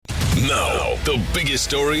Now, the biggest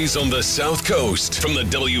stories on the South Coast from the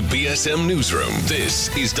WBSM Newsroom. This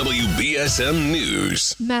is WBSM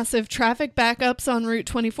News. Massive traffic backups on Route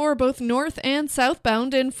 24, both north and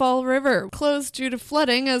southbound in Fall River, closed due to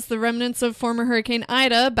flooding as the remnants of former Hurricane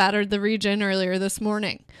Ida battered the region earlier this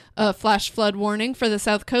morning. A flash flood warning for the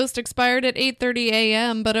South Coast expired at 8:30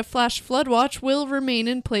 a.m., but a flash flood watch will remain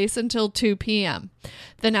in place until 2 p.m.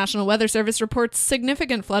 The National Weather Service reports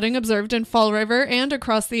significant flooding observed in Fall River and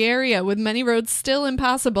across the area, with many roads still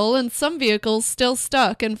impassable and some vehicles still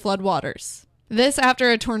stuck in floodwaters. This after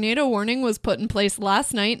a tornado warning was put in place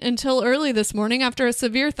last night until early this morning after a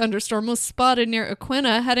severe thunderstorm was spotted near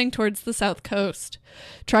Aquinnah heading towards the South Coast.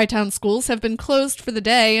 Tri-Town schools have been closed for the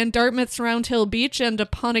day, and Dartmouth's Round Hill Beach and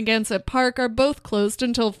Aponagansett Park are both closed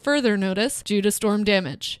until further notice due to storm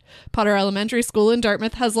damage. Potter Elementary School in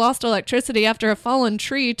Dartmouth has lost electricity after a fallen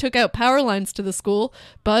tree took out power lines to the school,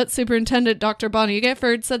 but Superintendent Dr. Bonnie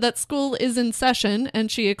Gifford said that school is in session and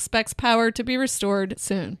she expects power to be restored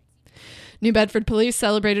soon. New Bedford police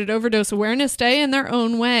celebrated Overdose Awareness Day in their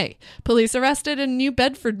own way. Police arrested a New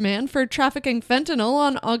Bedford man for trafficking fentanyl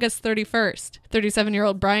on August 31st.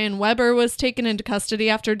 37-year-old Brian Weber was taken into custody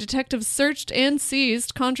after detectives searched and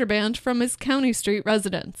seized contraband from his County Street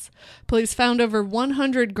residence. Police found over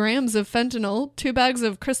 100 grams of fentanyl, 2 bags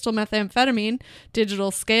of crystal methamphetamine, digital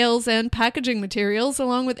scales, and packaging materials,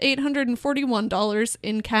 along with $841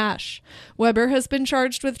 in cash. Weber has been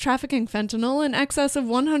charged with trafficking fentanyl in excess of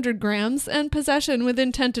 100 grams and possession with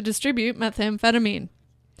intent to distribute methamphetamine.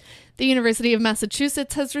 The University of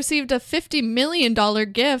Massachusetts has received a $50 million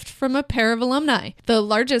gift from a pair of alumni, the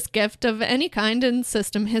largest gift of any kind in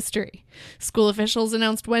system history. School officials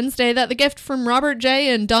announced Wednesday that the gift from Robert J.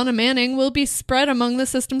 and Donna Manning will be spread among the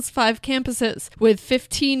system's 5 campuses, with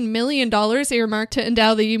 $15 million earmarked to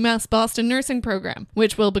endow the UMass Boston nursing program,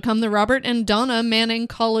 which will become the Robert and Donna Manning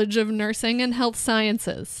College of Nursing and Health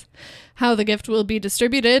Sciences. How the gift will be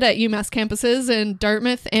distributed at UMass campuses in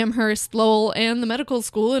Dartmouth, Amherst, Lowell, and the medical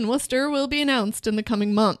school in Worcester will be announced in the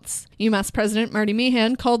coming months. UMass President Marty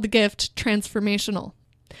Meehan called the gift transformational.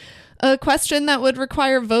 A question that would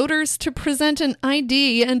require voters to present an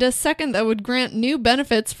ID and a second that would grant new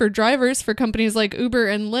benefits for drivers for companies like Uber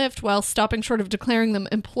and Lyft while stopping short of declaring them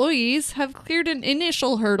employees have cleared an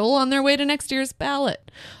initial hurdle on their way to next year's ballot.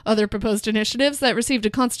 Other proposed initiatives that received a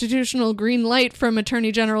constitutional green light from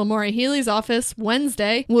Attorney General Maura Healey's office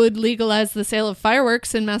Wednesday would legalize the sale of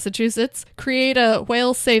fireworks in Massachusetts, create a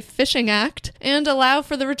whale-safe fishing act, and allow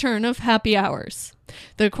for the return of happy hours.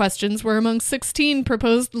 The questions were among 16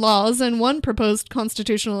 proposed laws and 1 proposed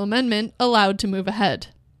constitutional amendment allowed to move ahead.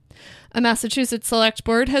 A Massachusetts Select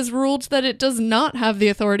Board has ruled that it does not have the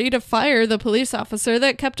authority to fire the police officer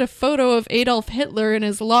that kept a photo of Adolf Hitler in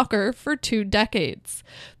his locker for 2 decades.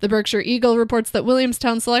 The Berkshire Eagle reports that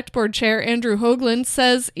Williamstown Select Board Chair Andrew Hoagland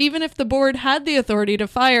says even if the board had the authority to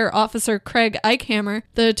fire Officer Craig Eichhammer,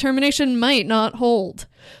 the termination might not hold.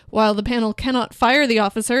 While the panel cannot fire the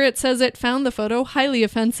officer, it says it found the photo highly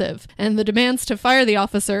offensive, and the demands to fire the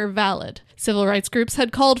officer valid. Civil rights groups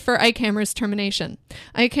had called for Eichhammer's termination.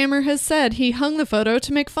 Eichhammer has said he hung the photo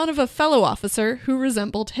to make fun of a fellow officer who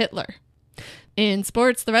resembled Hitler. In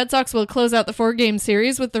sports, the Red Sox will close out the 4-game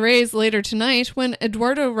series with the Rays later tonight when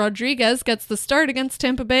Eduardo Rodriguez gets the start against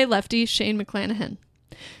Tampa Bay lefty Shane McClanahan.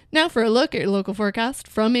 Now for a look at your local forecast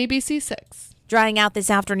from ABC6. Drying out this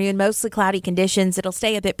afternoon, mostly cloudy conditions. It'll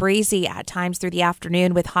stay a bit breezy at times through the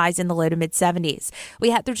afternoon with highs in the low to mid 70s.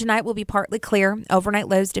 We head through tonight will be partly clear. Overnight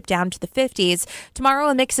lows dip down to the 50s. Tomorrow,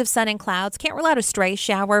 a mix of sun and clouds. Can't rule out a stray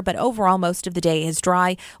shower, but overall most of the day is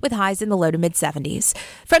dry with highs in the low to mid 70s.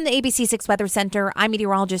 From the ABC6 Weather Center, I'm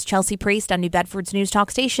meteorologist Chelsea Priest on New Bedford's News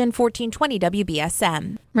Talk Station 1420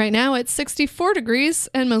 WBSM. Right now it's 64 degrees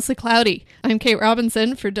and mostly cloudy. I'm Kate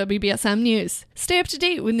Robinson for WBSM News. Stay up to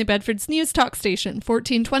date with New Bedford's News Talk Station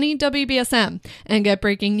 1420 WBSM and get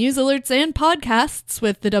breaking news alerts and podcasts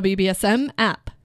with the WBSM app.